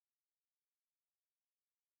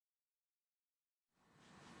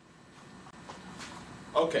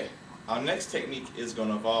Okay, our next technique is going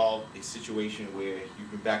to involve a situation where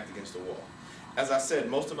you've been backed against the wall. As I said,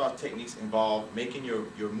 most of our techniques involve making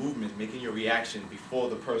your movement, making your reaction before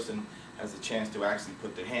the person has a chance to actually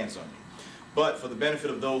put their hands on you. But for the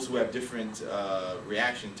benefit of those who have different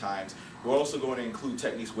reaction times, we're also going to include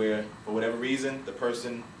techniques where, for whatever reason, the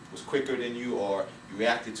person was quicker than you or you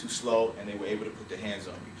reacted too slow and they were able to put their hands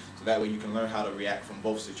on you. So that way you can learn how to react from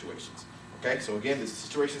both situations. Okay, so again, this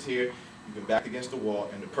situation's here, you've been backed against the wall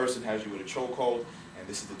and the person has you with a chokehold, and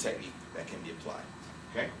this is the technique that can be applied.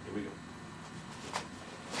 Okay, here we go.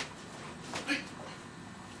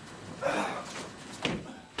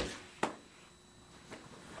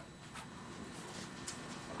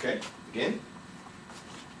 Okay, again.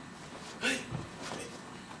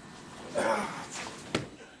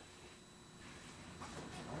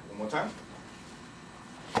 One more time.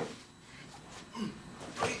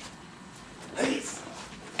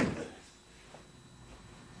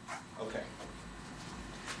 Okay.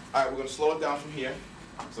 All right, we're going to slow it down from here.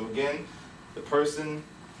 So again, the person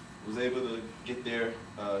was able to get their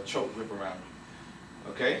choke grip around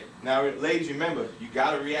you. Okay? Now, ladies, remember, you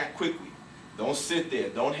got to react quickly. Don't sit there.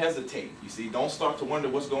 Don't hesitate. You see, don't start to wonder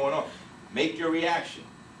what's going on. Make your reaction.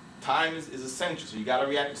 Time is essential, so you got to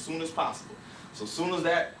react as soon as possible. So as soon as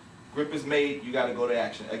that grip is made, you got to go to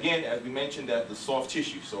action. Again, as we mentioned, that the soft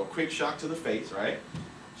tissue. So a quick shock to the face, right?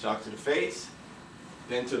 Shock to the face,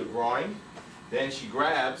 then to the groin. Then she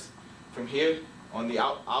grabs from here on the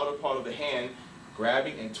outer part of the hand,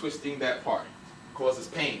 grabbing and twisting that part. Causes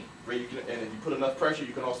pain. And if you put enough pressure,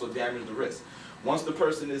 you can also damage the wrist. Once the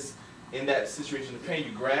person is in that situation of pain,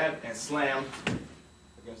 you grab and slam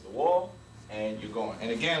against the wall, and you're going.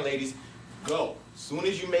 And again, ladies, go. As soon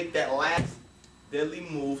as you make that last deadly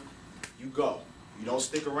move, you go. You don't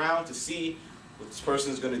stick around to see what this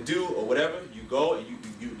person is going to do or whatever. You go and you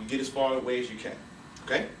get as far away as you can.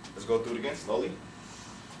 Okay? Let's go through it again, slowly.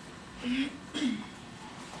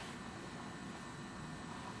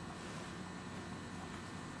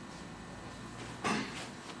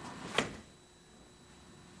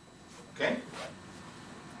 Okay?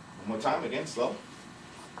 One more time, again, slow.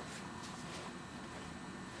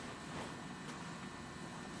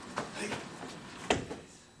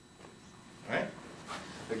 Alright?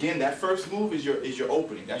 Again, that first move is your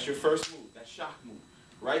opening. That's your first move, that shock move.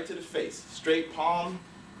 Right to the face. Straight palm,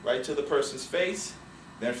 right to the person's face.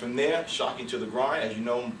 Then from there, shocking to the groin. As you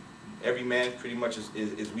know, every man pretty much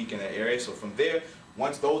is weak in that area. So from there,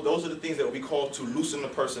 once those are the things that we call to loosen the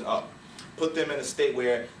person up. Put them in a state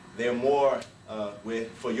where they're more,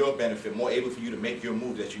 for your benefit, more able for you to make your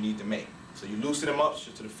move that you need to make. So you loosen him up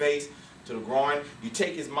to the face, to the groin. You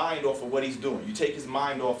take his mind off of what he's doing. You take his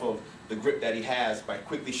mind off of the grip that he has by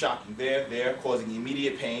quickly shocking there, causing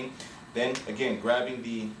immediate pain. Then, again, grabbing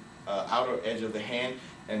the outer edge of the hand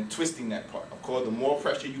and twisting that part. Of course, the more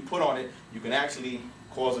pressure you put on it, you can actually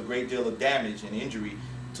cause a great deal of damage and injury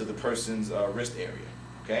to the person's wrist area.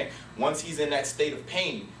 Okay? Once he's in that state of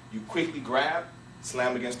pain, you quickly grab,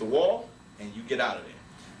 slam against the wall, and you get out of there.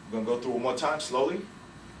 We're going to go through one more time, slowly.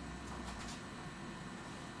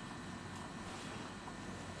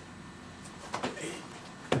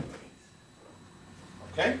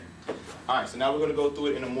 Okay? All right, so now we're going to go through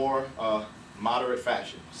it in a more moderate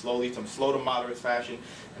fashion. Slowly, some slow to moderate fashion,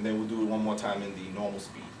 and then we'll do it one more time in the normal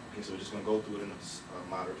speed. Okay, so we're just going to go through it in a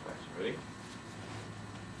moderate fashion. Ready?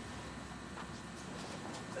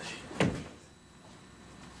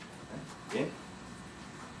 Okay. In.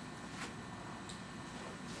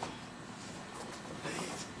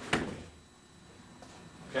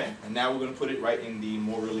 Okay, and now we're going to put it right in the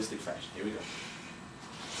more realistic fashion. Here we go.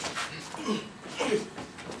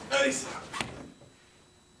 Nice.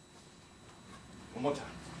 One more time.